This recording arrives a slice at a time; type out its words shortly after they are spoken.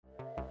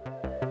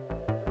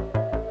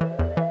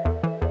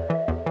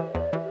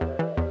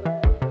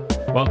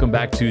Welcome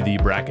back to the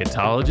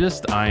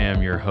Bracketologist. I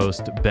am your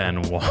host, Ben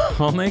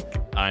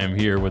Walnick. I am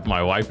here with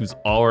my wife, who's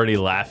already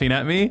laughing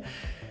at me.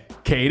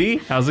 Katie,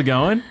 how's it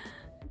going?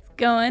 It's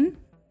going.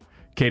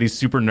 Katie's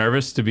super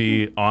nervous to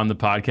be on the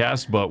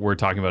podcast, but we're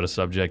talking about a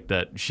subject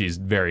that she's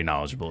very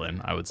knowledgeable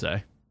in, I would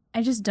say.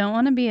 I just don't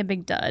want to be a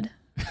big dud.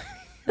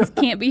 This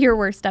can't be your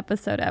worst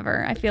episode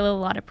ever. I feel a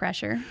lot of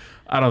pressure.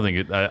 I don't think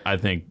it. I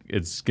think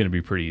it's going to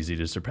be pretty easy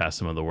to surpass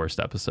some of the worst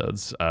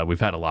episodes. We've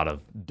had a lot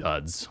of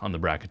duds on the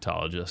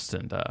Bracketologist,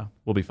 and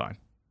we'll be fine.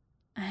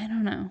 I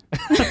don't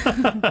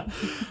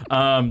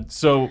know.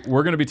 So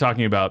we're going to be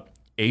talking about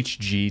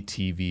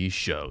HGTV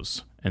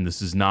shows, and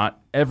this is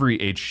not every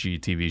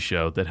HGTV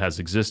show that has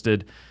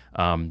existed.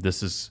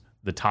 This is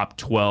the top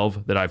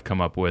 12 that I've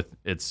come up with.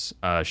 It's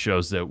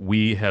shows that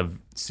we have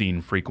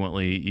seen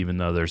frequently, even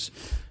though there's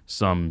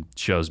some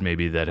shows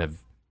maybe that have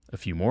a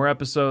few more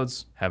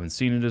episodes, haven't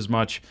seen it as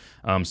much.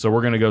 So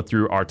we're going to go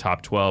through our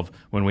top 12.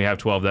 When we have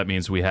 12, that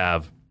means we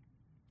have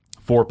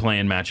 4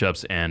 play-in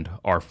matchups, and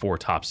our 4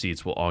 top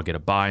seeds will all get a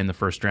bye in the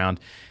first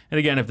round. And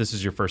again, if this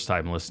is your first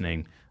time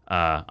listening,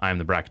 I'm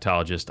the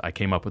Bracketologist. I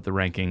came up with the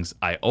rankings.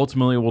 I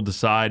ultimately will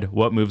decide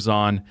what moves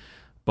on,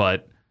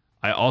 but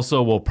I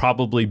also will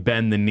probably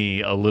bend the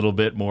knee a little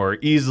bit more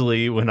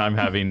easily when I'm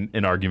having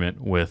an argument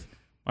with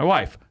my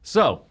wife.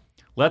 So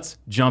let's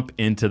jump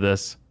into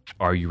this.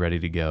 Are you ready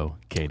to go,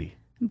 Katie?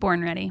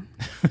 Born ready.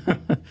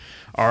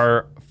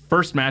 Our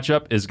first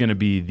matchup is going to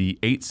be the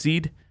 8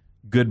 seed,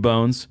 Good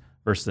Bones,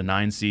 versus the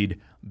 9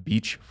 seed,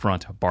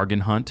 Beachfront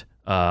Bargain Hunt.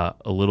 A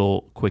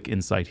little quick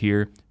insight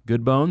here.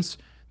 Good Bones,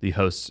 the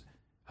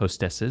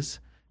hostesses,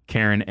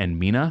 Karen and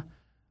Mina,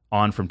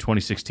 on from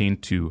 2016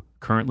 to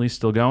currently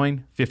still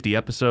going, 50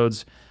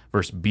 episodes,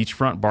 versus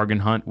Beachfront Bargain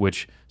Hunt,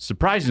 which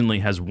surprisingly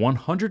has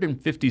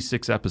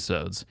 156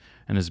 episodes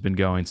and has been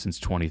going since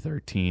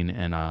 2013,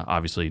 and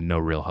obviously no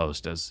real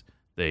host as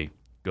they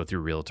go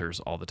through realtors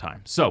all the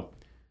time. So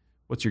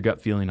what's your gut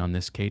feeling on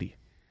this, Katie?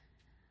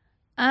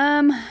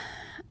 I'm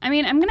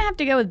going to have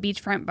to go with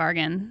Beachfront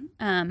Bargain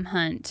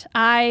Hunt.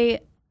 I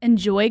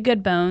enjoy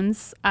Good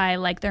Bones. I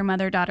like their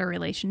mother-daughter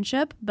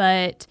relationship,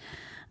 but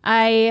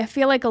I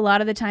feel like a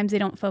lot of the times they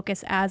don't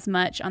focus as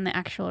much on the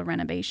actual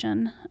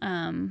renovation.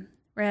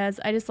 Whereas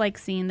I just like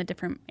seeing the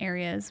different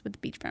areas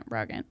with Beachfront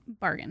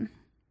Bargain.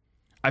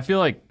 I feel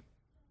like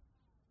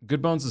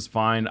Good Bones is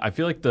fine. I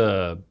feel like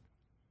they're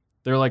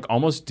like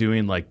almost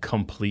doing like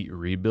complete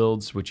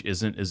rebuilds, which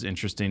isn't as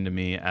interesting to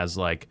me as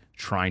like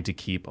trying to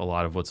keep a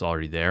lot of what's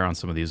already there on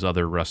some of these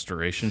other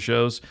restoration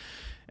shows.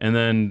 And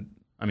then,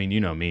 I mean, you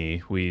know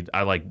me,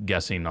 I like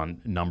guessing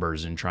on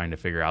numbers and trying to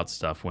figure out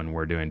stuff when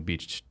we're doing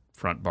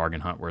Beachfront Bargain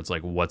Hunt, where it's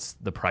like, what's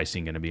the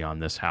pricing going to be on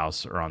this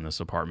house or on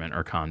this apartment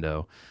or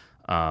condo?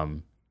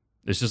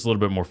 It's just a little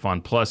bit more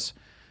fun. Plus,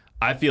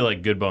 I feel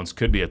like Good Bones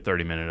could be a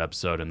 30-minute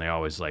episode, and they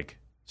always like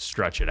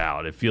stretch it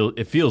out. It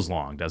feels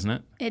long, doesn't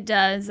it? It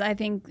does. I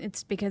think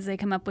it's because they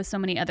come up with so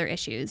many other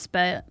issues.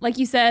 But like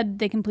you said,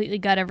 they completely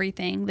gut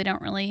everything. They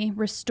don't really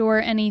restore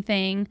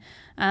anything.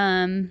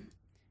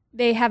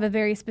 They have a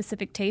very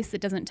specific taste that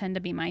doesn't tend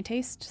to be my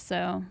taste.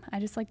 So I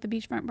just like the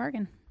Beachfront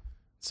Bargain.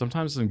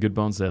 Sometimes in Good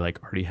Bones, they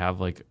like already have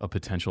like a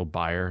potential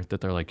buyer that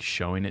they're like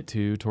showing it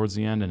to towards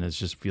the end, and it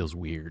just feels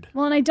weird.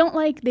 Well, and they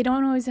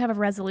don't always have a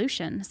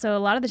resolution. So a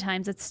lot of the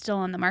times it's still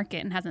on the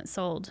market and hasn't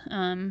sold.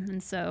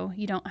 And so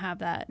you don't have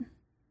that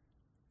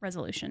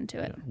resolution to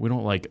it. Yeah. We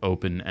don't like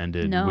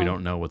open-ended. No. We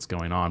don't know what's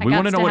going on. We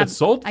want to know what it's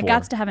sold for. I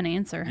got to have an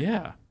answer.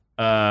 Yeah.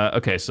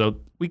 Okay, so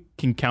we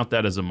can count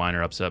that as a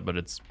minor upset, but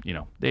it's,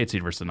 the 8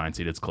 seed versus the 9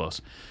 seed. It's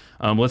close.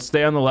 Let's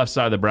stay on the left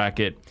side of the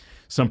bracket.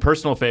 Some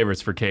personal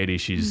favorites for Katie.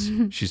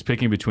 She's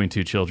picking between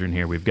 2 children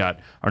here. We've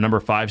got our number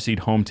 5 seed,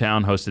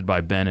 Hometown, hosted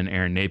by Ben and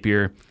Aaron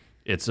Napier.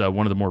 It's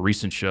one of the more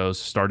recent shows,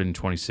 started in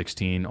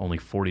 2016, only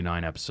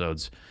 49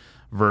 episodes,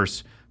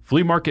 versus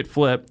Flea Market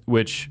Flip,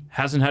 which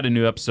hasn't had a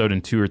new episode in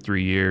 2 or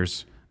 3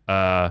 years,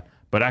 but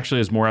actually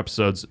has more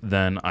episodes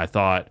than I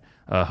thought,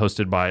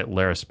 hosted by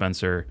Lara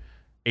Spencer.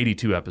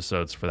 82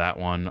 episodes for that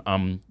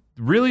one.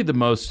 Really the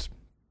most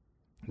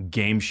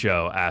game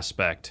show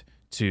aspect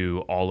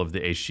to all of the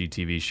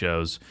HGTV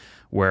shows,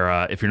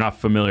 where if you're not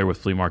familiar with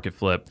Flea Market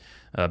Flip,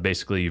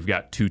 basically you've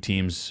got 2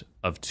 teams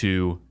of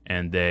 2,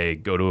 and they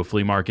go to a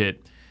flea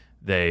market.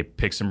 They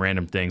pick some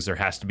random things. There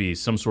has to be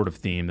some sort of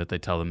theme that they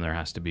tell them there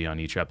has to be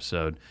on each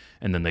episode,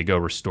 and then they go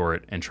restore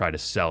it and try to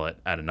sell it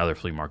at another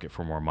flea market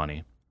for more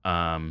money.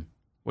 What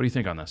do you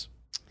think on this?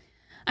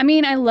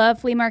 I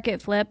love Flea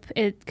Market Flip.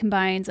 It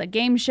combines a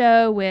game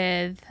show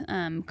with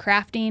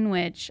crafting,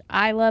 which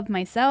I love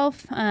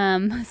myself.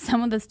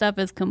 Some of the stuff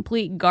is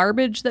complete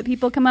garbage that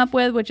people come up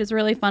with, which is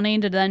really funny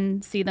to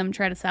then see them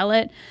try to sell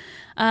it.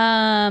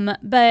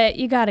 But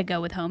you got to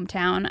go with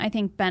Hometown. I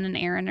think Ben and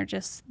Aaron are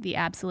just the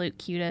absolute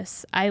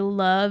cutest. I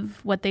love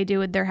what they do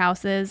with their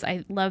houses.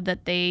 I love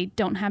that they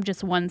don't have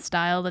just one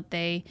style, that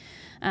they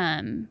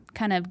kind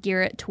of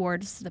gear it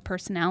towards the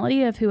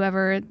personality of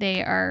whoever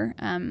they are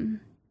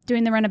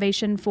doing the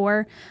renovation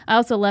for. I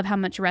also love how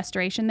much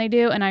restoration they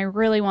do, and I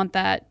really want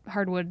that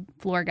hardwood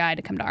floor guy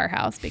to come to our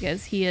house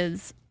because he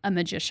is a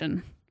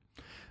magician.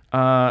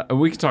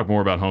 We can talk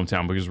more about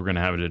Hometown because we're going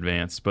to have it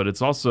advanced, but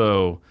it's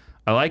also,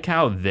 I like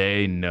how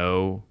they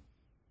know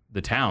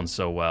the town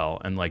so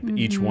well, and like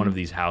each one of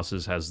these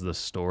houses has the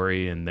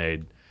story, and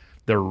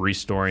they're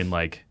restoring,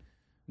 like,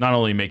 not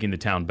only making the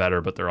town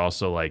better, but they're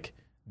also like,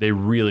 they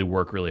really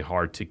work really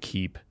hard to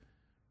keep,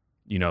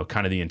 you know,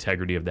 kind of the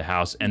integrity of the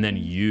house, and then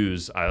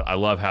I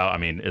love how, I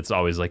mean, it's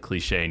always like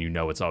cliche, and you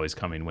know it's always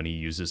coming when he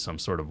uses some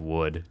sort of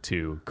wood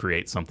to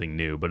create something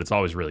new, but it's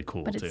always really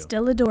cool, but too. It's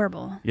still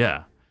adorable.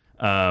 Yeah.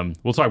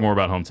 We'll talk more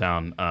about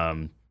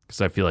Hometown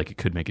because I feel like it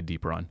could make a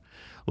deep run.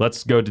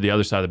 Let's go to the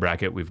other side of the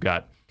bracket. We've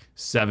got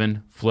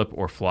 7 Flip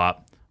or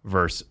Flop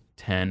versus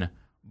 10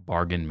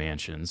 Bargain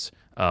Mansions.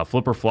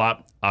 Flip or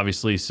Flop,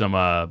 obviously some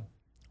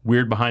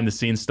weird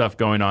behind-the-scenes stuff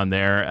going on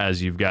there,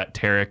 as you've got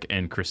Tarek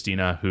and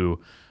Christina, who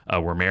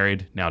were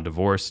married, now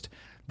divorced.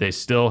 They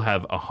still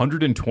have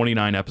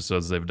 129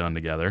 episodes they've done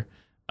together.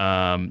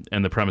 And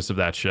the premise of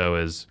that show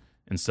is,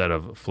 instead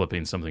of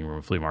flipping something from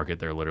a flea market,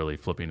 they're literally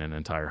flipping an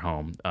entire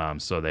home.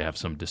 So they have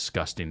some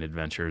disgusting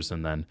adventures,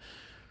 and then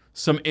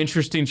some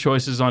interesting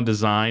choices on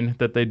design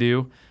that they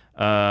do.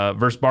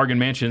 Versus Bargain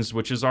Mansions,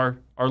 which is our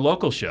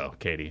local show,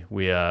 Katie.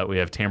 We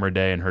have Tamara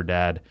Day and her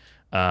dad.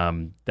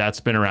 That's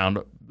been around,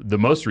 the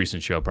most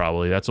recent show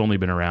probably. That's only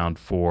been around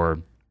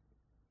for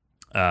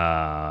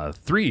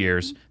 3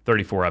 years,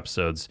 34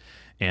 episodes.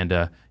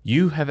 And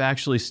you have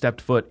actually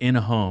stepped foot in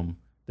a home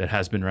that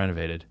has been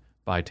renovated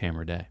by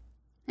Tamara Day.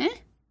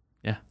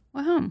 Yeah.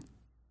 What home?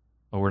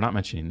 Well, we're not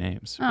mentioning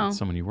names. Oh. It's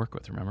someone you work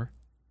with, remember?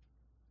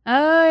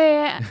 Oh,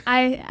 yeah.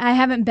 I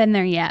haven't been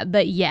there yet,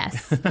 but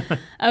yes.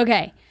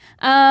 Okay.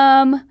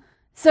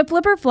 So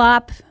Flip or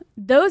Flop,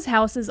 those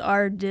houses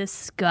are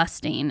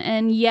disgusting.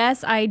 And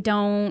yes, I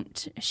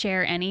don't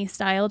share any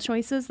style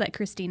choices that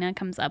Christina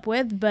comes up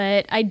with,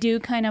 but I do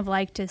kind of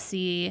like to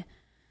see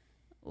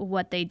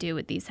what they do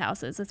with these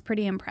houses. It's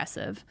pretty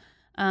impressive.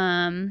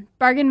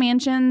 Bargain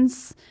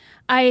Mansions,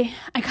 I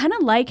kind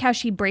of like how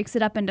she breaks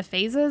it up into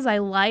phases. I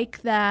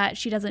like that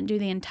she doesn't do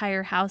the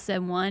entire house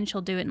in one.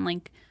 She'll do it in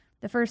like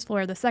the first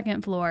floor, the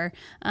second floor,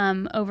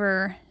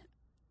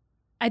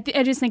 I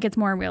just think it's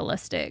more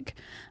realistic.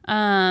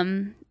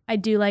 I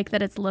do like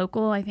that it's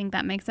local. I think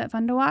that makes it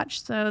fun to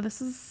watch. So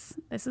this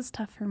is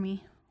tough for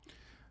me.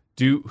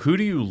 Who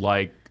do you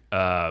like?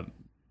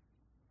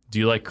 Do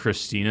you like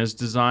Christina's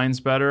designs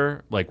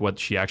better, like what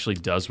she actually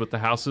does with the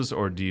houses,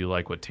 or do you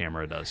like what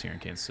Tamara does here in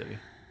Kansas City?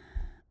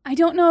 I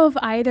don't know if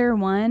either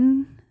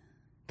one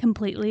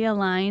completely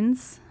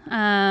aligns.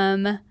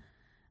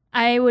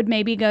 I would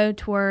maybe go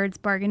towards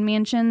Bargain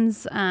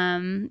Mansions.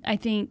 I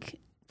think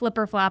Flip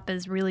or Flop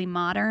is really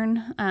modern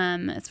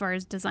as far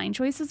as design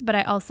choices, but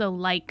I also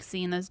like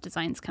seeing those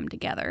designs come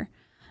together.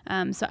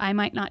 So I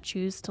might not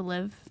choose to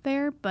live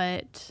there,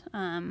 but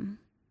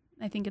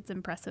I think it's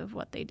impressive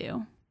what they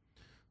do.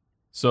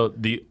 So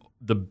the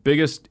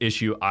biggest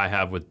issue I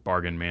have with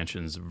Bargain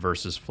Mansions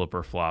versus Flip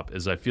or Flop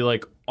is I feel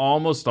like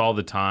almost all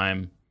the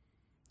time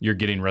you're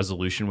getting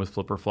resolution with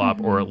Flip or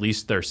Flop, or at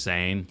least they're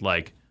saying,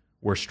 like,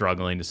 we're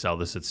struggling to sell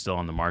this, it's still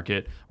on the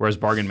market. Whereas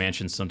Bargain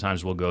Mansions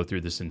sometimes will go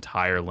through this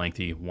entire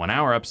lengthy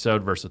 1-hour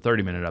episode versus a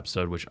 30-minute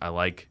episode, which I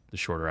like the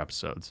shorter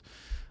episodes.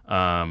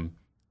 And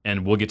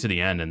we'll get to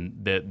the end,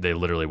 and they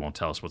literally won't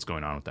tell us what's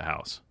going on with the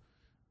house.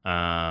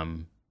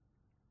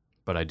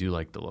 But I do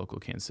like the local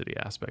Kansas City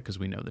aspect because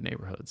we know the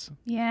neighborhoods.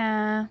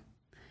 Yeah.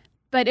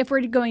 But if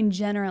we're going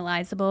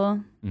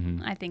generalizable,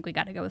 I think we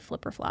got to go with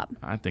Flip or Flop.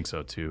 I think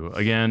so too.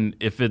 Again,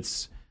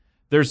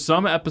 there's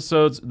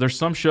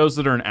some shows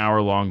that are an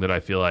hour long that I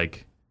feel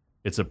like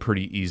it's a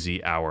pretty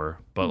easy hour,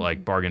 but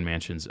like Bargain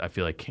Mansions, I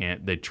feel like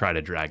they try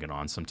to drag it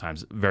on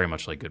sometimes, very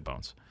much like Good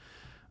Bones.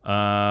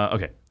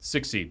 Okay,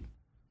 6 seed,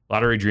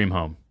 Lottery Dream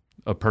Home,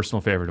 a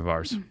personal favorite of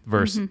ours,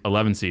 versus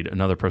 11 seed,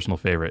 another personal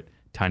favorite,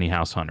 Tiny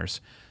House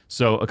Hunters.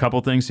 So a couple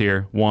things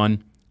here.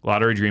 One,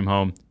 Lottery Dream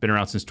Home, been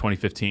around since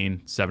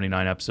 2015,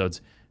 79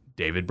 episodes.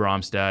 David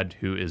Bromstad,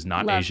 who is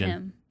not Love Asian.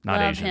 him. Not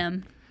Love Asian.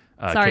 him.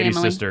 Sorry, Katie's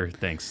Emily. sister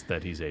thinks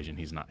that he's Asian.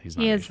 He's not. He's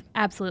not. He Asian. is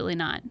absolutely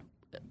not.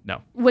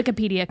 No.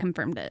 Wikipedia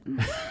confirmed it.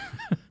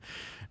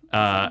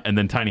 And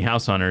then Tiny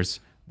House Hunters.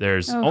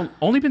 There's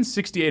only been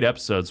 68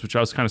 episodes, which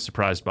I was kind of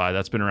surprised by.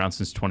 That's been around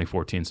since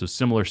 2014, so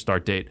similar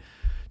start date.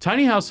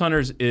 Tiny House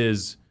Hunters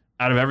is,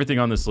 out of everything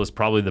on this list,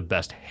 probably the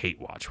best hate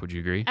watch. Would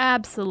you agree?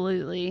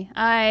 Absolutely.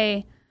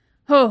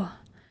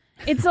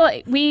 It's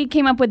like we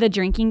came up with a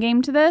drinking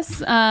game to this.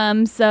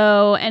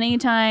 So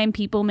anytime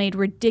people made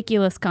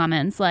ridiculous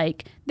comments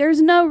like,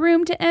 there's no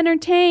room to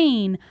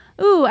entertain.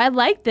 Ooh, I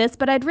like this,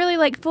 but I'd really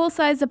like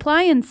full-size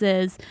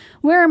appliances.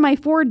 Where are my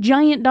 4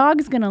 giant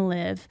dogs going to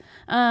live?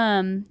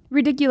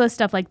 Ridiculous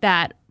stuff like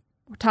that.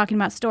 We're talking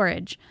about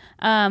storage.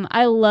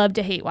 I love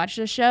to hate watch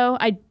this show.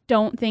 I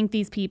don't think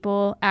these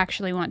people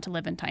actually want to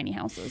live in tiny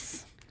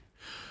houses.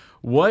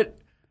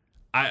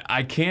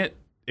 I can't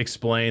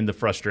explain the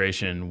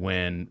frustration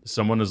when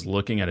someone is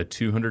looking at a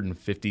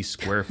 250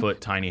 square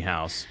foot tiny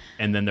house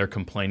and then they're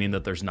complaining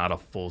that there's not a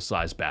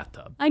full-size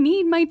bathtub. I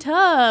need my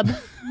tub.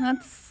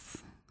 That's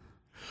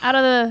out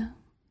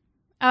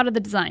of the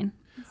design.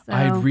 So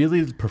I'd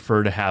really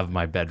prefer to have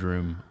my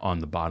bedroom on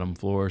the bottom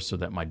floor so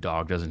that my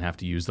dog doesn't have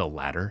to use the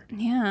ladder.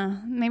 yeah,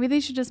 maybe they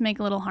should just make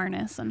a little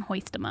harness and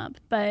hoist them up.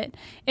 But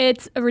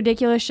it's a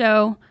ridiculous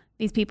show.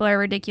 These people are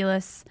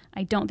ridiculous.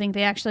 I don't think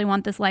they actually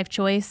want this life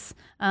choice,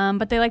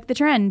 but they like the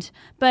trend.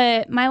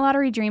 But My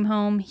Lottery Dream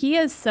Home, he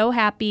is so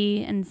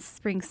happy and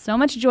brings so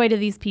much joy to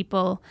these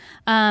people.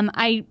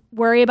 I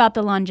worry about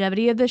the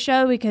longevity of the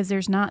show because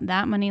there's not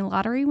that many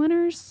lottery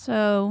winners,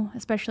 so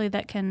especially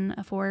that can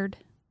afford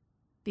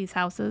these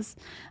houses.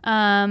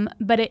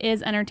 But it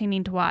is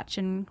entertaining to watch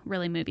and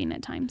really moving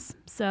at times.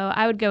 So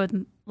I would go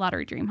with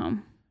Lottery Dream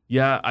Home.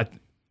 Yeah,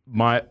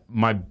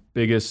 my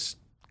biggest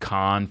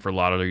con for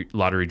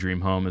lottery dream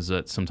home is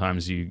that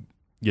sometimes you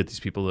get these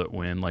people that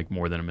win like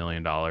more than $1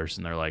 million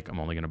and they're like, I'm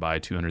only going to buy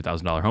a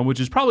 $200,000 home, which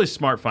is probably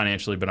smart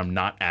financially, but I'm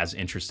not as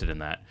interested in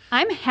that.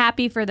 I'm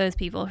happy for those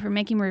people for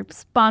making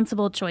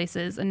responsible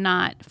choices and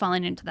not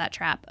falling into that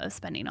trap of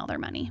spending all their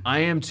money. I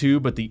am too,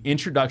 but the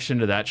introduction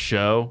to that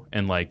show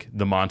and like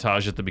the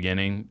montage at the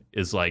beginning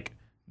is like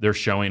they're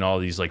showing all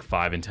these like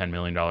 $5 and $10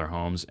 million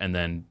homes, and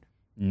then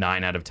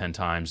 9 out of 10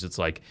 times it's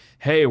like,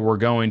 hey, we're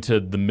going to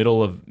the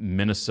middle of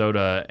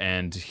Minnesota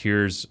and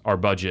here's our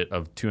budget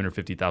of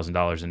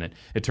 $250,000, and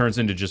it turns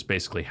into just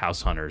basically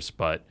house hunters,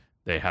 but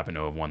they happen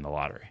to have won the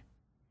lottery.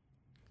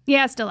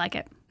 Yeah, I still like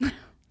it.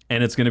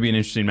 And it's going to be an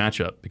interesting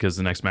matchup because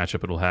the next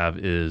matchup it'll have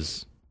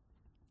is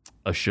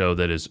a show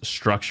that is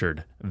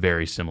structured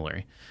very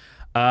similarly.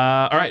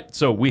 All right,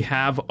 so we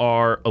have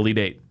our Elite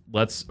Eight.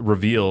 Let's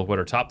reveal what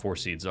our top 4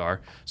 seeds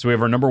are. So we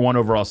have our number 1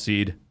 overall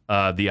seed,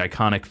 the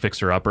iconic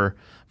Fixer Upper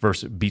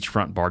versus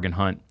Beachfront Bargain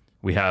Hunt.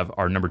 We have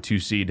our number 2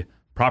 seed,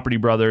 Property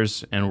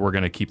Brothers, and we're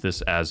going to keep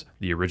this as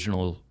the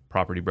original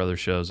Property Brothers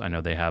shows. I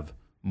know they have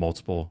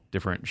multiple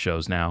different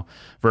shows now.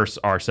 Versus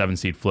our 7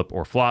 seed, Flip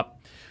or Flop.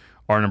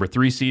 Our number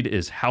 3 seed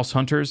is House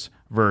Hunters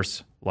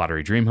versus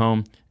Lottery Dream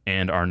Home.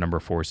 And our number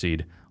 4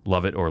 seed,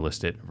 Love It or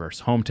List It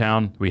versus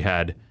Hometown. We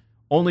had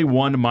only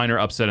one minor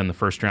upset in the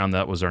first round.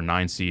 That was our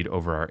 9 seed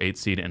over our 8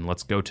 seed. And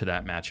let's go to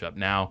that matchup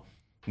now.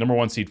 Number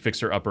 1 seed,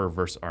 Fixer Upper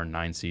versus our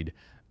 9 seed,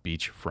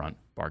 Beachfront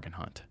Bargain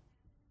Hunt.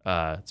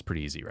 It's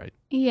pretty easy, right?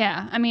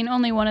 Yeah, I mean,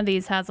 only one of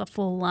these has a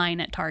full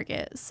line at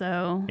Target,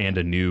 so. And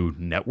a new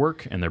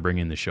network, and they're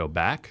bringing the show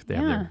back. They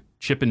have their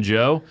Chip and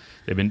Jo.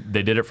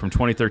 They did it from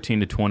 2013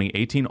 to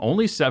 2018.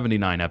 Only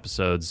 79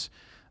 episodes.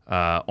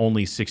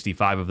 Only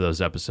 65 of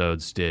those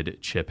episodes did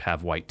Chip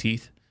have white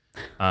teeth.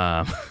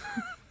 That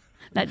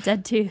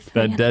dead tooth.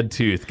 That dead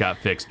tooth got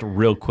fixed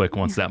real quick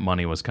once that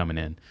money was coming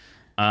in.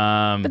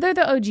 But they're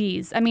the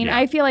OGs. I mean,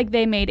 I feel like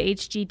they made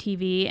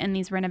HGTV and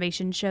these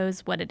renovation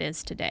shows what it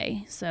is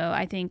today. So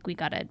I think we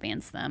got to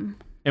advance them.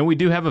 And we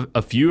do have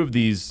a few of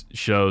these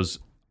shows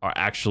are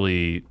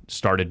actually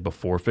started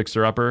before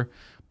Fixer Upper,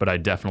 but I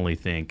definitely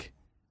think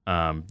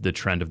the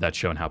trend of that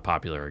show and how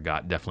popular it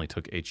got definitely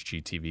took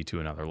HGTV to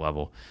another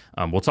level.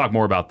 We'll talk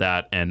more about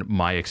that and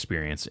my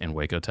experience in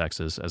Waco,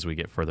 Texas as we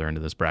get further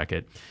into this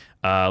bracket.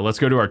 Let's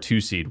go to our 2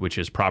 seed, which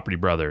is Property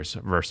Brothers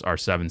versus our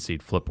 7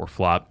 seed, Flip or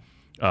Flop.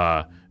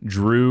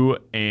 Drew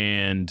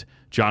and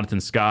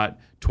Jonathan Scott,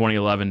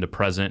 2011 to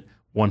present,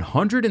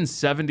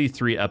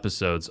 173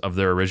 episodes of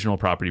their original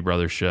Property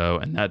Brothers show,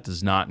 and that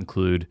does not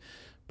include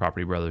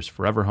Property Brothers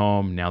Forever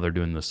Home. Now they're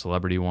doing the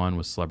celebrity one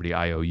with Celebrity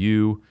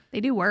IOU.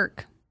 They do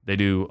work. They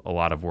do a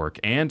lot of work.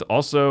 And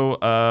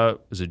also,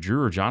 is it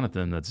Drew or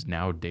Jonathan that's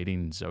now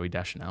dating Zooey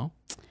Deschanel?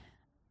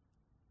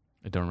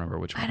 I don't remember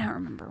which one. I don't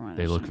remember one.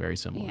 They look very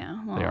similar.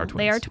 Yeah, well, they are twins.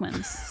 They are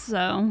twins,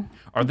 so.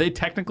 Are they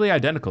technically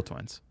identical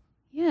twins?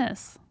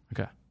 Yes.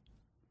 Okay.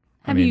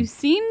 Have you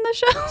seen the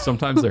show?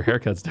 Sometimes their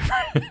haircut's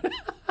different.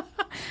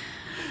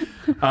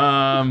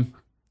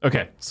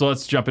 Okay, so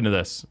let's jump into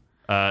this.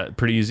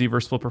 Pretty easy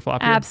versus Flip or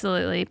Flop here?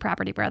 Absolutely.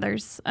 Property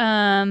Brothers.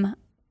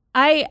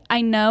 I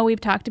know we've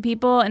talked to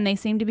people and they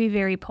seem to be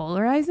very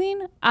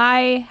polarizing.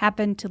 I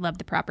happen to love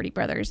the Property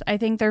Brothers. I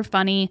think they're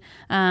funny.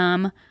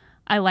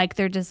 I like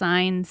their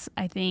designs.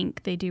 I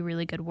think they do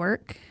really good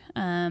work.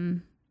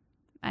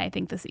 I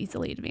think this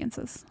easily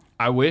advances.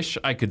 I wish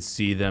I could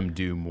see them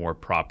do more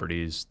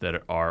properties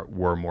that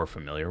we're more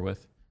familiar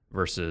with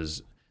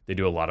versus they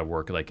do a lot of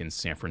work like in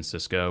San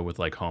Francisco with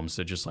like homes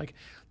that just like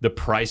the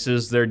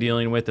prices they're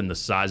dealing with and the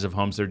size of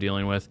homes they're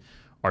dealing with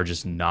are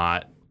just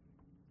not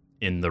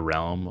in the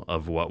realm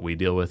of what we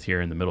deal with here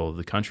in the middle of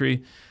the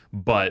country.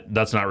 But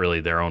that's not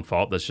really their own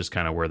fault. That's just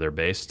kind of where they're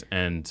based.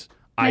 And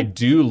I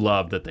do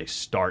love that they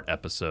start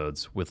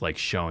episodes with like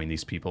showing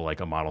these people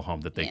like a model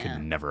home that they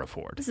could never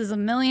afford. This is $1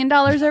 million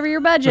over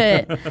your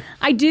budget.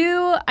 I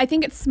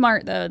think it's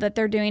smart though that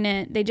they're doing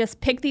it. They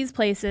just pick these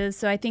places.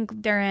 So I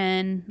think they're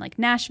in like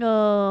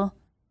Nashville,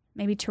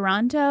 maybe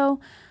Toronto,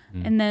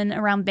 and then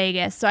around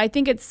Vegas. So I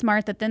think it's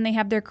smart that then they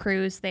have their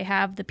crews. They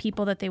have the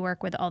people that they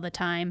work with all the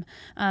time.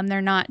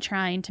 They're not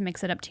trying to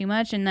mix it up too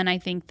much. And then I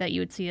think that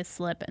you would see a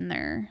slip in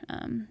their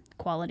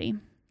quality.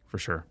 For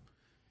sure.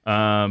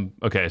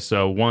 Okay,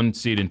 so 1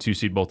 seed and 2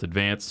 seed both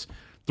advance.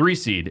 3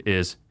 seed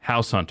is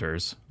House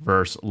Hunters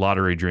versus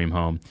Lottery Dream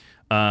Home.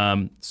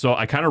 So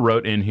I kind of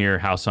wrote in here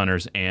House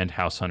Hunters and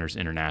House Hunters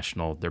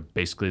International. They're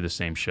basically the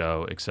same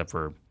show, except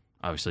for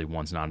obviously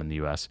one's not in the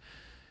U.S.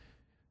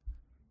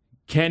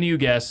 Can you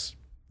guess?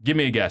 Give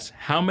me a guess.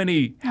 How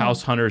many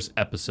House Hunters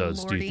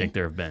episodes do you think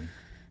there have been?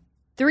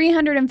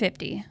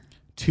 350.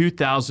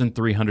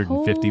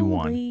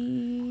 2,351.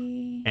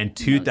 Holy and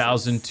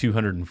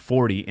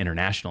 2,240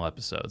 international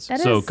episodes. That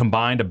So is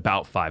combined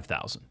about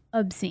 5,000.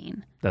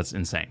 obscene. That's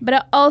insane. But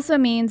it also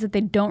means that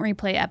they don't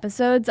replay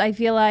episodes. I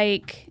feel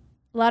like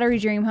Lottery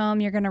Dream Home,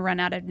 you're going to run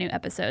out of new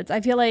episodes.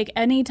 I feel like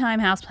anytime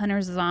House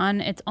Hunters is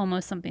on, it's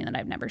almost something that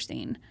I've never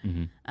seen.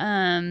 Mm-hmm.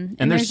 And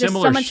there's just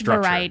similar so much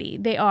structure. variety.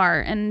 They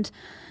are. And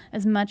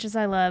as much as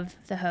I love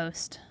the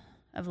host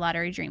of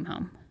Lottery Dream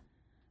Home,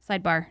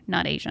 sidebar,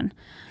 not Asian,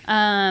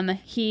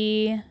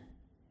 I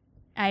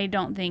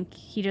don't think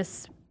he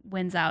just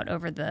wins out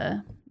over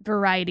the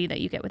variety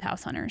that you get with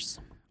House Hunters.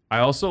 I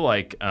also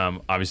like,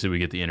 obviously we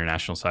get the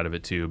international side of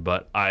it too,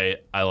 but I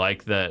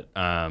like that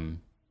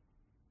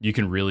you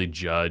can really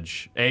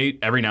judge.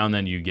 Every now and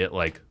then you get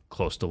like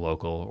close to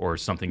local or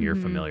something you're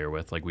familiar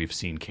with. Like we've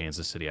seen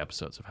Kansas City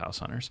episodes of House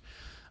Hunters.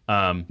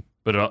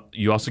 But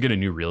you also get a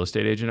new real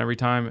estate agent every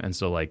time. And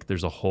so like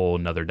there's a whole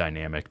nother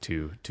dynamic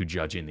to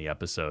judging the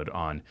episode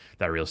on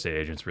that real estate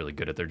agent's really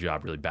good at their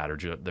job, really bad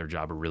at their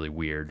job, or really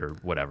weird or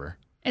whatever.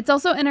 It's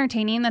also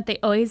entertaining that they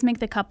always make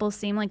the couple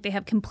seem like they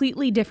have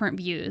completely different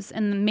views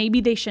and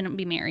maybe they shouldn't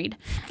be married.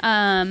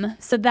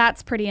 So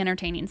that's pretty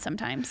entertaining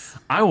sometimes.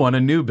 I want a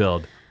new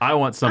build. I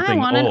want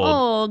something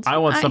old. I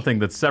want something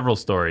that's several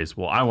stories.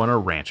 Well, I want a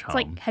ranch home.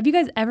 It's like, have you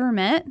guys ever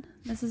met?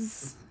 This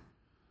is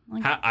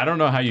like, I don't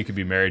know how you could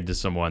be married to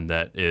someone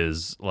that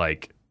is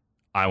like,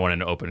 I want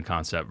an open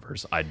concept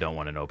versus I don't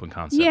want an open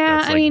concept. Yeah,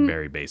 that's I like mean,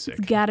 very basic.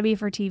 it's got to be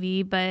for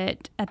TV,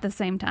 but at the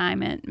same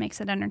time, it makes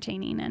it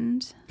entertaining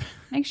and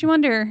makes you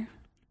wonder,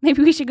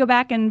 maybe we should go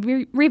back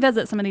and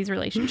revisit some of these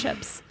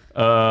relationships.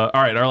 All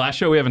right, our last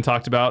show we haven't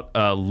talked about,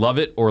 Love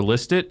It or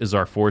List It, is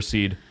our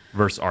 4-seed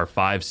versus our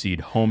 5-seed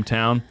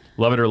Hometown.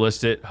 Love It or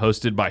List It,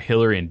 hosted by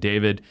Hillary and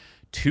David,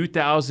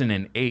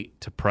 2008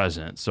 to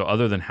present. So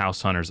other than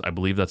House Hunters, I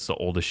believe that's the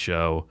oldest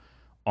show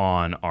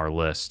on our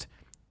list.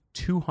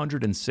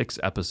 206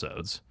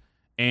 episodes.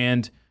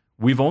 And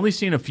we've only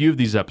seen a few of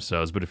these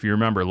episodes, but if you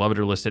remember, Love It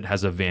or List It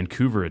has a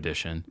Vancouver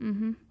edition.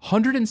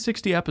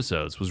 160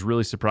 episodes was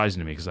really surprising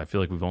to me because I feel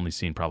like we've only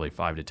seen probably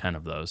 5 to 10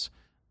 of those.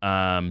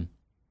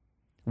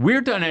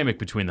 Weird dynamic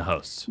between the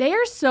hosts. They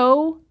are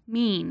so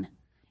mean.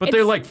 But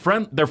they're like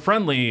they're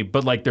friendly,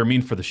 but like they're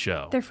mean for the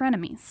show. They're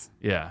frenemies.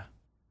 Yeah.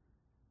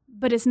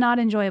 But it's not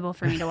enjoyable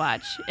for me to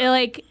watch.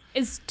 It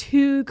is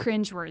too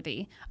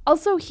cringeworthy.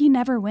 Also, he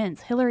never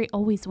wins. Hillary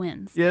always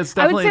wins. Yeah, it's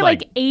I would definitely say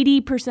like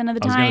 80% of the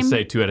time. I was going to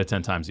say 2 out of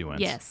 10 times he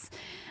wins. Yes.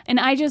 And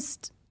I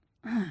just,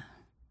 the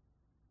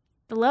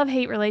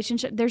love-hate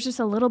relationship, there's just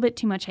a little bit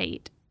too much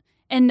hate.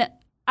 And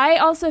I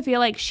also feel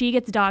like she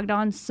gets dogged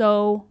on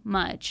so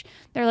much.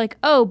 They're like,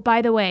 oh,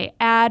 by the way,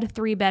 add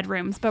 3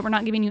 bedrooms, but we're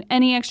not giving you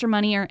any extra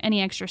money or any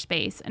extra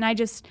space. And I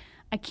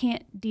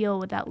can't deal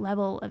with that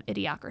level of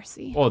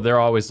idiocracy. Well, they're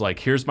always like,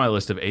 here's my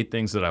list of 8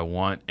 things that I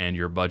want, and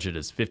your budget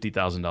is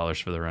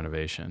 $50,000 for the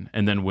renovation.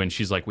 And then when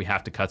she's like, we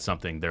have to cut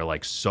something, they're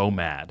like so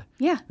mad.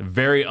 Yeah.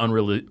 Very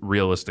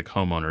unrealistic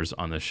homeowners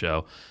on this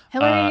show.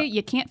 Hillary,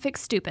 you can't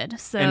fix stupid.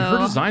 So. And her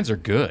designs are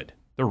good.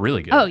 They're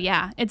really good. Oh,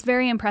 yeah. It's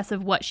very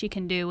impressive what she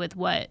can do with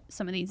what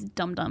some of these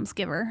dum-dums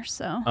give her.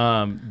 So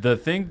the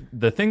thing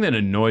that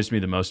annoys me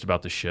the most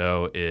about the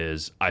show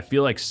is I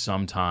feel like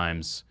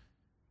sometimes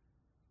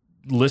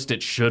List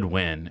It should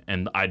win,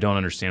 and I don't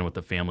understand what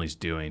the family's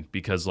doing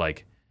because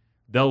like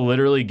they'll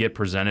literally get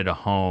presented a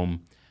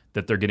home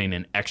that they're getting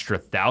an extra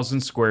 1,000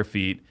 square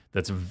feet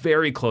that's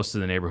very close to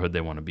the neighborhood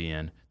they want to be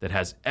in, that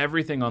has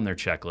everything on their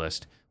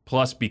checklist.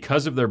 Plus,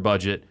 because of their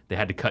budget, they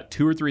had to cut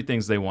 2 or 3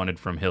 things they wanted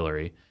from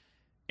Hillary.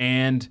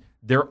 And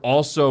they're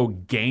also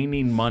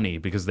gaining money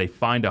because they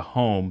find a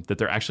home that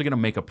they're actually going to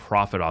make a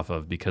profit off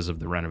of because of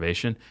the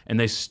renovation, and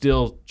they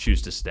still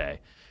choose to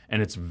stay.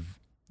 And it's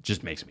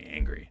just makes me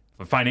angry.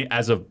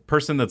 As a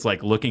person that's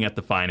like looking at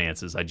the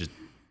finances, I just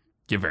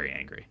get very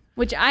angry.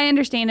 Which I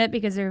understand it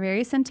because they're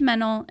very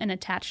sentimental and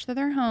attached to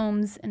their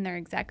homes, and they're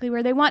exactly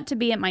where they want to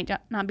be. It might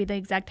not be the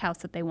exact house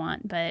that they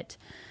want, but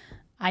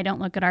I don't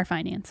look at our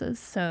finances.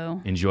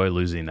 So enjoy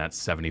losing that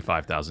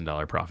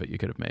 $75,000 profit you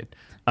could have made.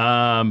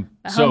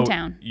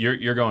 Hometown.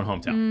 You're going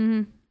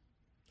Hometown.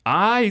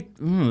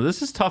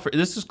 This is tougher.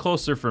 This is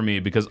closer for me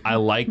because I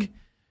like.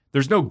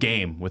 There's no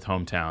game with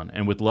Hometown,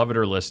 and with Love It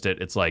or List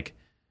It, it's like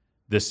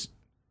this.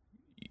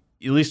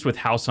 At least with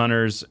House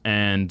Hunters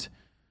and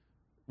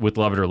with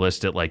Love It or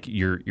List It, like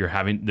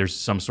there's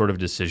some sort of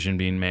decision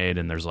being made,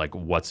 and there's like,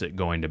 what's it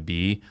going to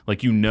be?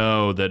 Like, you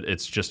know that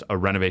it's just a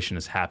renovation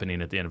is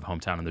happening at the end of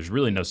Hometown, and there's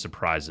really no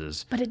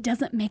surprises. But it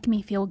doesn't make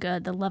me feel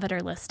good, the Love It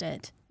or List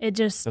It.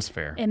 That's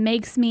fair. It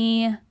makes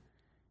me,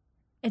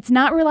 it's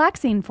not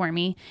relaxing for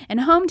me. And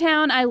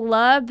Hometown, I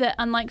love that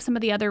unlike some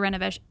of the other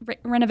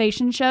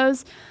renovation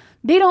shows,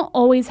 they don't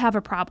always have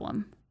a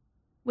problem,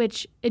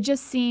 which it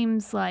just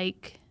seems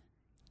like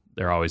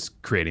they're always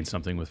creating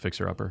something with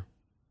Fixer Upper.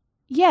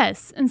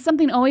 Yes, and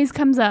something always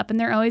comes up, and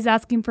they're always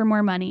asking for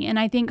more money. And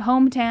I think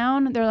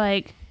Hometown, they're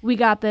like, we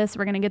got this.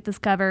 We're going to get this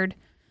covered.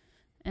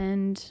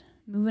 And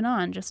moving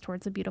on just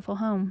towards a beautiful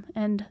home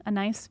and a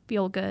nice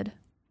feel-good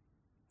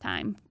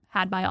time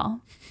had by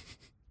all.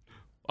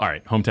 All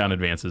right, Hometown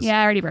advances.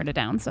 Yeah, I already wrote it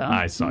down. So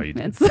I saw you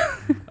did.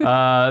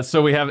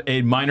 So we have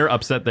a minor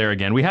upset there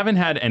again. We haven't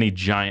had any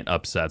giant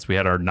upsets. We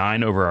had our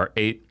 9 over our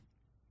 8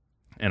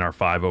 and our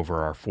 5 over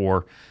our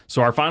 4.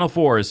 So our final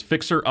 4 is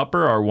Fixer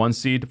Upper, our 1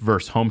 seed,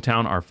 versus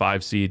Hometown, our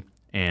 5 seed,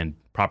 and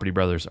Property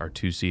Brothers, our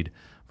 2 seed,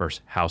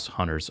 versus House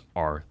Hunters,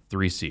 our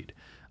 3 seed.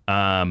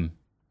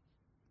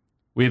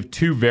 We have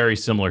 2 very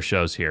similar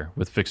shows here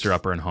with Fixer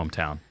Upper and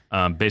Hometown.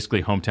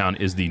 Basically,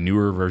 Hometown is the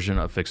newer version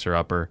of Fixer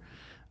Upper.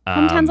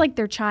 Hometowns like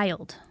their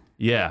child.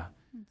 Yeah.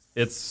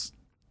 This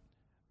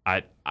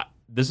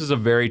is a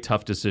very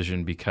tough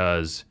decision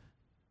because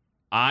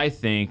I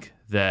think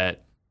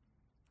that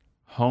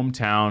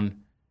Hometown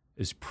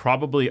is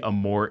probably a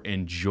more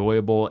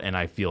enjoyable and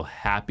I feel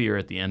happier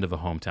at the end of a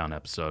Hometown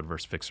episode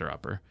versus Fixer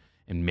Upper.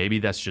 And maybe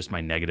that's just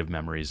my negative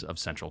memories of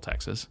Central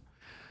Texas.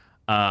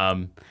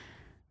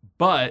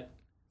 But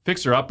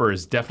Fixer Upper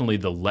is definitely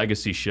the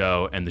legacy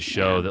show and the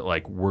show that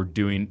like we're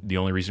doing. The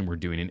only reason we're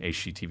doing an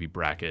HGTV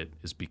bracket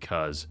is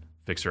because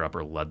Fixer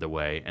Upper led the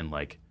way, and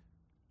like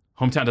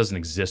Hometown doesn't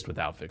exist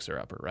without Fixer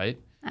Upper, right?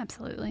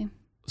 Absolutely.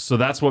 So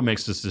that's what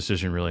makes this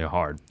decision really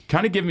hard.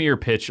 Kind of give me your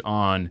pitch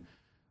on.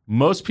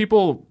 Most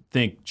people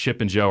think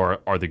Chip and Joe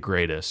are the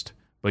greatest,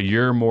 but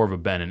you're more of a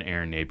Ben and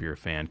Aaron Napier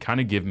fan.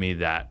 Kind of give me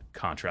that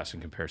contrast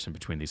and comparison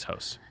between these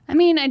hosts. I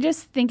mean, I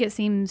just think it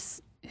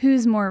seems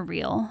who's more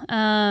real.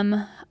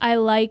 I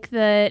like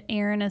that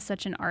Aaron is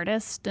such an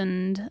artist,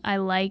 and I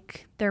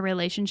like their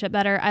relationship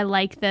better. I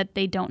like that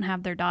they don't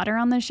have their daughter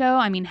on the show.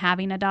 I mean,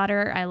 having a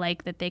daughter, I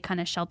like that they kind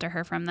of shelter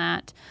her from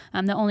that.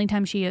 The only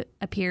time she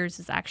appears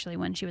is actually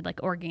when she would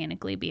like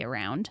organically be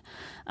around.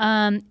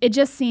 It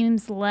just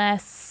seems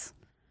less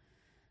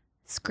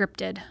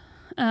scripted.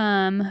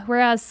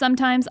 Whereas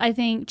sometimes I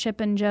think Chip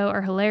and Joe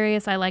are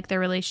hilarious. I like their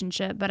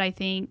relationship, but I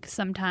think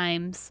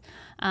sometimes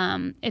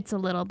it's a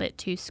little bit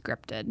too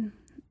scripted.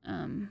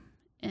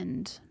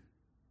 And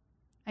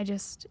I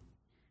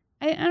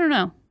don't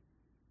know.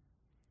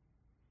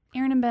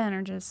 Aaron and Ben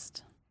are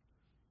just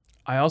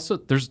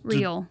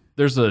real.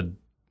 There's a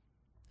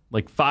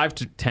like 5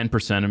 to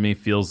 10% of me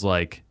feels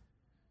like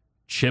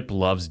Chip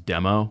loves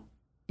demo,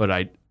 but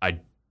I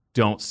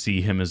don't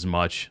see him as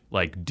much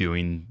like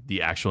doing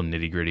the actual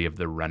nitty-gritty of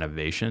the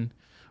renovation,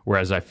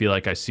 whereas I feel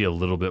like I see a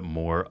little bit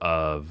more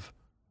of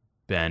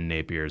Ben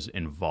Napier's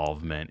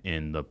involvement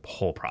in the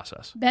whole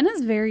process. Ben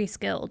is very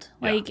skilled.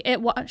 Like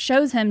it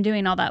shows him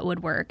doing all that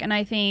woodwork, and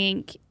I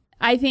think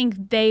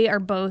they are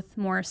both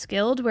more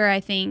skilled, where I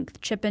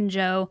think Chip and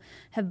Joe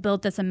have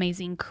built this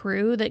amazing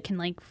crew that can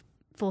like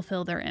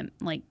fulfill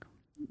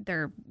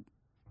their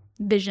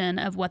vision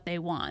of what they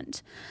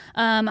want.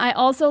 I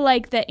also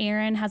like that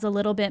Erin has a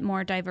little bit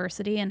more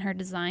diversity in her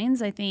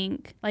designs. I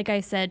think, like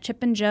I said,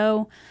 Chip and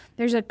Joe,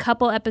 there's a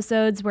couple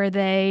episodes where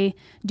they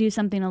do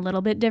something a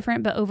little bit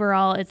different, but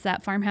overall it's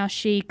that farmhouse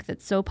chic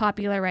that's so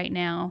popular right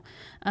now.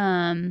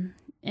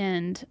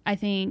 And I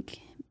think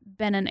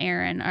Ben and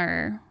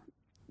Erin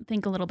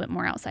think a little bit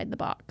more outside the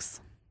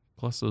box.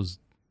 Plus those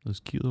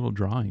cute little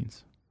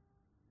drawings.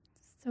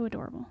 So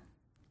adorable.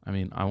 I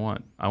mean, I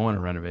want a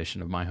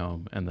renovation of my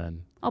home, and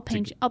then I'll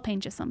paint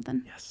you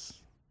something. Yes.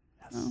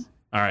 Oh.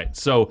 All right.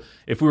 So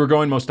if we were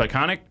going most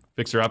iconic,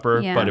 Fixer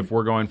Upper, but if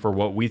we're going for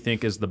what we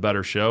think is the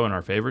better show and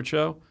our favorite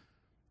show,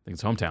 I think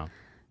it's Hometown.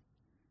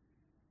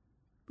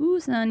 Ooh,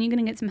 son, you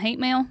gonna get some hate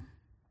mail?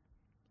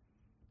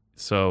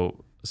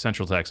 So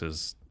Central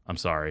Texas, I'm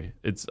sorry.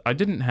 I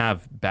didn't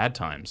have bad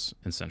times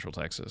in Central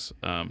Texas.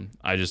 But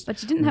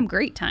you didn't have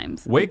great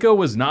times. Waco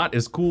was not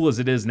as cool as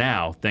it is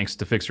now, thanks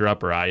to Fixer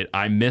Upper.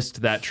 I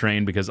missed that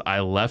train because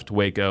I left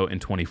Waco in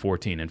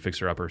 2014 and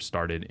Fixer Upper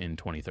started in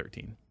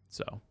 2013.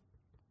 So,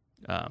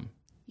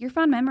 your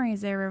fond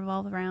memories there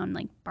revolve around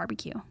like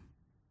barbecue.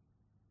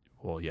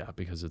 Well, yeah,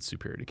 because it's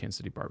superior to Kansas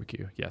City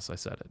barbecue. Yes, I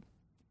said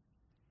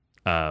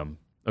it.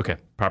 Okay,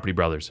 Property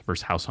Brothers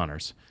versus House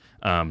Hunters.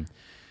 A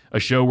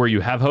show where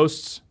you have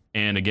hosts.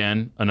 And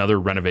again,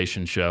 another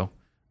renovation show,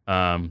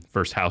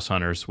 versus House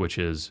Hunters, which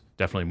is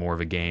definitely more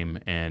of a game,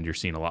 and you're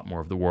seeing a lot more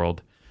of the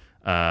world,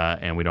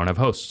 and we don't have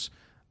hosts.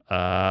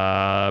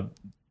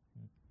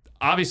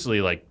 Obviously,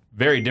 like,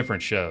 very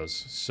different shows.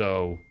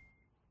 So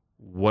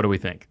what do we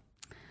think?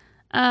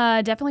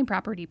 Definitely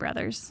Property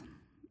Brothers.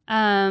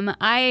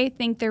 I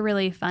think they're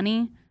really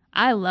funny.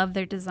 I love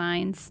their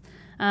designs.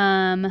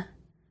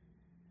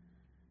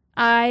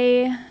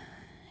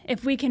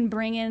 If we can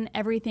bring in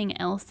everything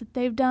else that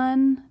they've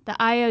done, the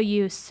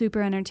IOU is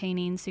super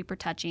entertaining, super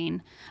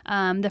touching.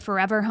 The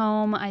Forever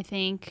Home, I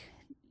think,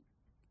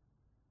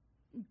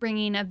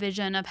 bringing a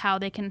vision of how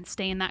they can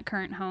stay in that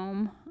current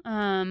home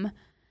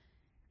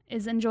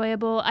is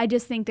enjoyable. I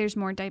just think there's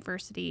more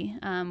diversity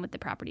with the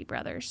Property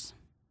Brothers.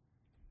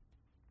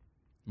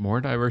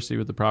 More diversity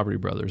with the Property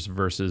Brothers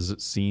versus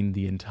seeing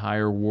the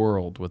entire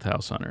world with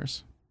House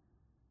Hunters.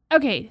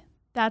 Okay,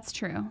 that's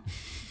true.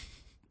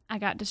 I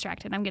got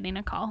distracted. I'm getting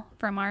a call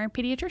from our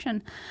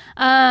pediatrician.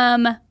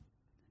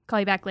 Call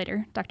you back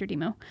later, Dr.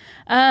 Demo.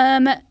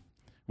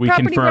 We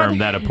confirm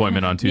that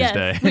appointment on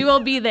Tuesday. Yes, we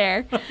will be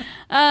there.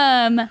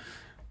 Yeah,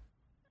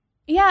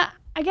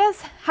 I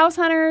guess House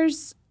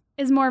Hunters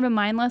is more of a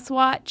mindless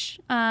watch.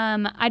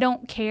 I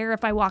don't care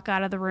if I walk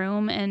out of the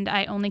room and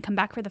I only come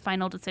back for the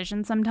final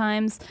decision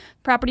sometimes.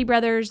 Property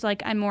Brothers,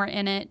 like, I'm more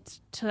in it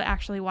to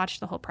actually watch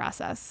the whole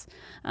process.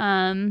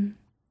 And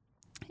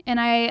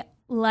I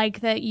like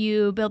that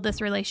you build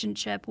this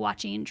relationship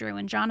watching Drew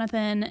and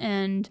Jonathan,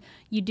 and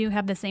you do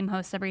have the same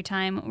host every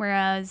time,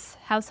 whereas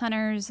House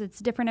Hunters, it's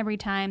different every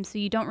time, so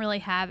you don't really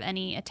have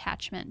any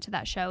attachment to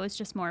that show. It's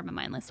just more of a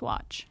mindless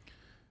watch.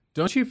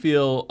 Don't you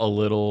feel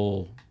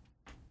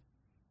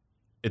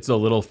it's a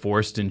little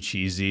forced and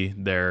cheesy,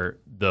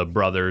 the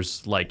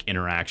brothers' like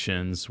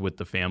interactions with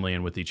the family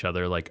and with each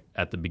other, like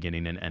at the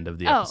beginning and end of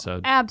the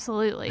episode?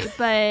 Absolutely,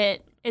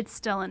 but it's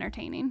still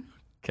entertaining.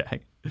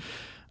 Okay.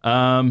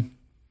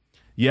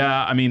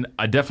 Yeah, I mean,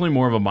 I definitely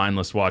more of a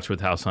mindless watch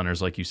with House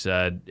Hunters, like you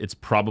said. It's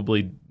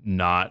probably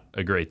not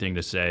a great thing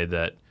to say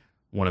that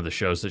one of the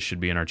shows that should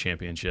be in our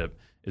championship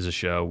is a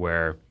show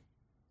where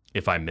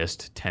if I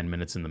missed 10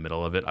 minutes in the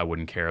middle of it, I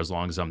wouldn't care as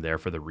long as I'm there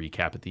for the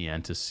recap at the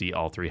end to see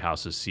all three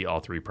houses, see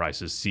all three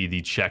prices, see the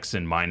checks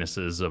and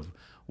minuses of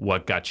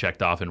what got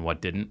checked off and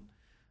what didn't.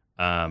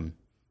 Also,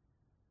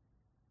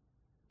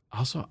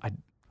 I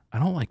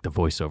don't like the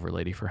voiceover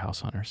lady for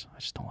House Hunters. I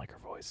just don't like her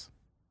voice.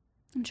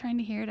 I'm trying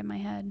to hear it in my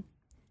head.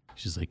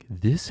 She's like,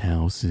 this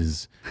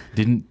house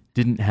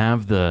didn't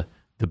have the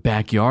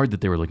backyard that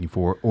they were looking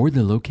for or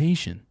the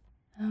location.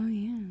 Oh,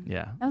 yeah.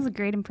 Yeah. That was a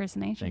great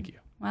impersonation. Thank you.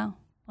 Wow.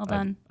 Well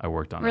done. I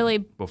worked on really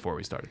it before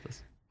we started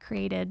this.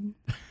 Created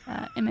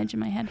image in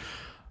my head.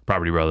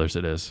 Property Brothers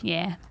it is.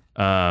 Yeah.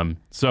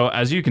 So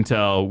as you can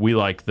tell, we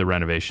like the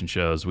renovation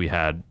shows. We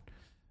had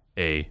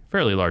a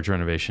fairly large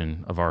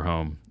renovation of our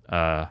home,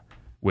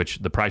 which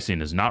the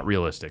pricing is not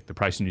realistic. The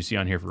pricing you see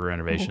on here for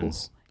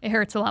renovations. Ooh. It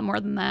hurts a lot more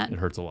than that. It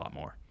hurts a lot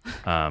more.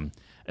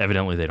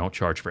 Evidently, they don't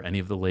charge for any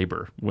of the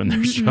labor when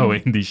they're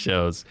showing these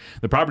shows.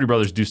 The Property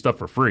Brothers do stuff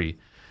for free.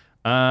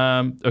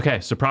 Okay,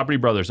 so Property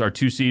Brothers, our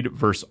 2-seed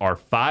versus our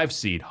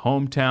 5-seed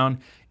hometown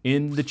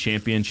in the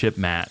championship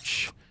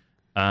match.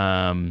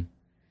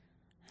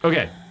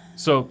 Okay,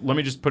 so let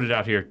me just put it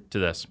out here to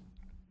this.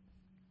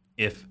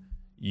 If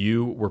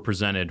you were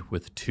presented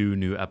with 2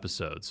 new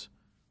episodes,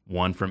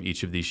 one from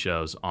each of these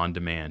shows on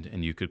demand,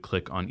 and you could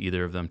click on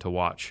either of them to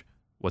watch,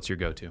 what's your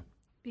go-to?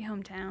 Be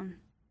hometown.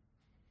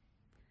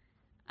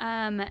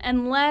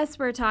 Unless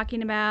we're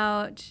talking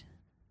about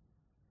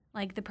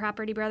like the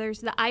Property Brothers.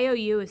 The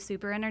IOU is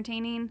super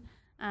entertaining.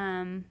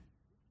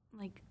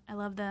 Like, I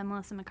love the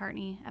Melissa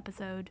McCartney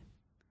episode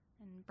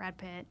and Brad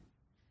Pitt.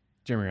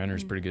 Jeremy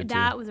Renner's pretty good too.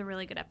 That was a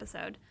really good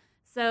episode.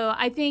 So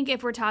I think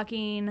if we're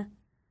talking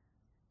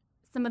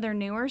some of their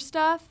newer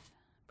stuff,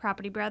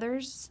 Property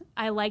Brothers,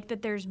 I like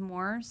that there's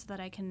more so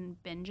that I can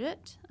binge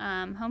it.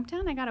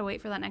 Hometown, I gotta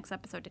wait for that next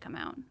episode to come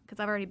out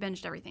because I've already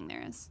binged everything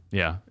there is.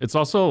 Yeah, it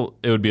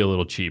would be a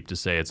little cheap to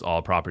say it's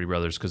all Property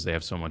Brothers because they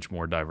have so much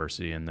more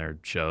diversity in their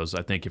shows.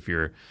 I think if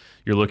you're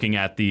looking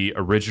at the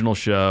original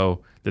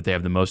show that they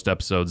have the most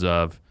episodes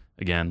of,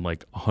 again,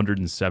 like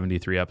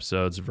 173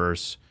 episodes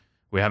versus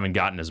we haven't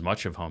gotten as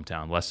much of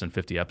Hometown, less than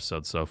 50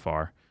 episodes so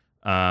far.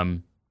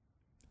 And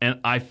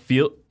I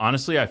feel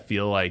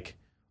like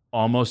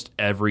almost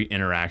every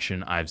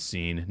interaction I've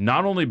seen,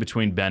 not only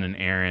between Ben and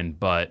Aaron,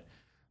 but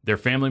their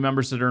family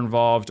members that are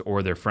involved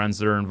or their friends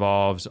that are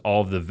involved, all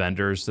of the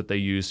vendors that they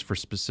use for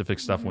specific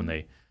stuff when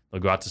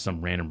they'll go out to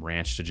some random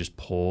ranch to just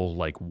pull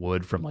like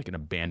wood from like an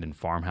abandoned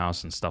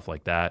farmhouse and stuff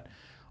like that.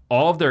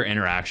 All of their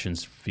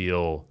interactions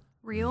feel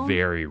real,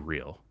 very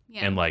real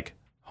and like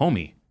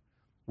homey.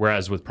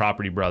 Whereas with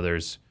Property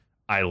Brothers,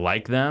 I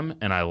like them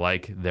and I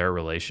like their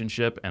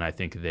relationship and I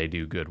think they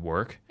do good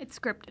work. It's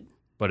scripted.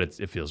 But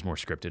it feels more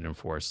scripted and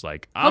forced.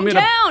 Like, Ben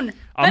and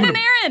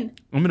Aaron.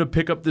 I'm gonna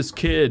pick up this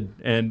kid,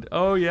 and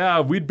oh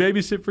yeah, we'd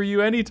babysit for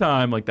you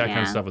anytime. Like that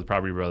kind of stuff with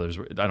Property Brothers.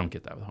 I don't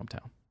get that with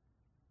Hometown.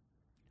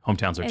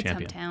 Hometown's our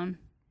champion. Hometown.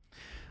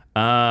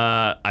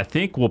 I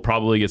think we'll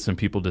probably get some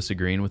people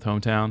disagreeing with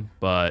Hometown,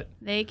 but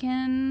they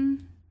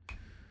can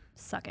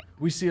suck it.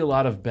 We see a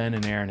lot of Ben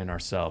and Aaron in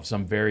ourselves.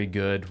 I'm very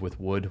good with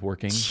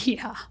woodworking.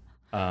 Yeah.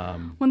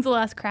 When's the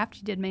last craft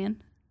you did,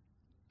 man?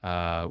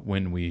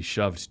 When we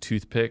shoved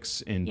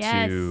toothpicks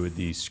into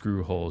the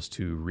screw holes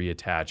to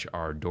reattach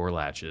our door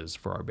latches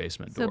for our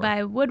basement door. So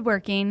by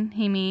woodworking,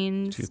 he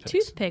means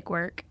toothpick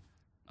work.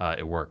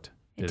 It worked.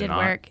 It did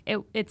work.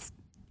 It's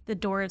the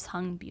door is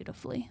hung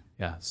beautifully.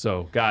 Yeah.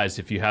 So guys,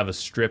 if you have a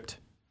stripped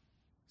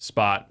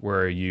spot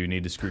where you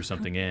need to screw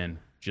something in,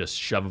 just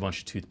shove a bunch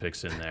of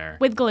toothpicks in there.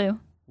 With glue.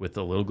 With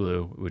a little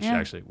glue, which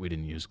actually we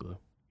didn't use glue.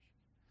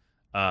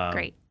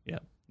 Great. Yeah.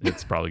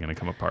 It's probably going to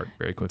come apart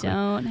very quickly.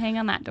 Don't hang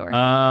on that door.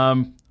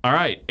 All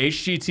right.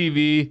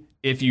 HGTV,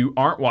 if you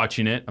aren't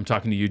watching it, I'm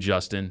talking to you,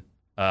 Justin.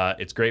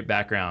 It's great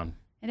background.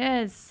 It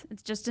is.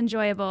 It's just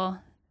enjoyable.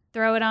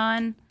 Throw it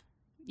on.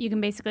 you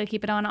can basically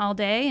keep it on all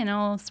day and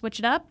it'll switch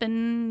it up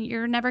and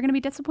you're never going to be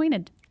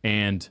disappointed.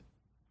 And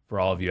for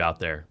all of you out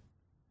there,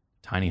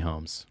 tiny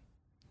homes.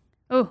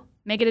 Oh,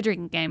 make it a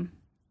drinking game.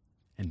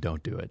 And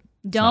don't do it.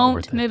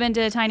 Don't move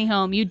into a tiny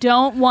home. You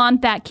don't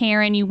want that,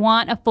 Karen. You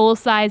want a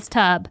full-size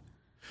tub.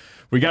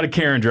 We got a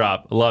Karen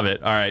drop. Love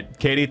it. All right.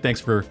 Katie,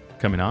 thanks for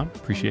coming on.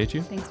 Appreciate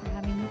you. Thanks for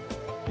having me.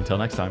 Until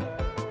next time.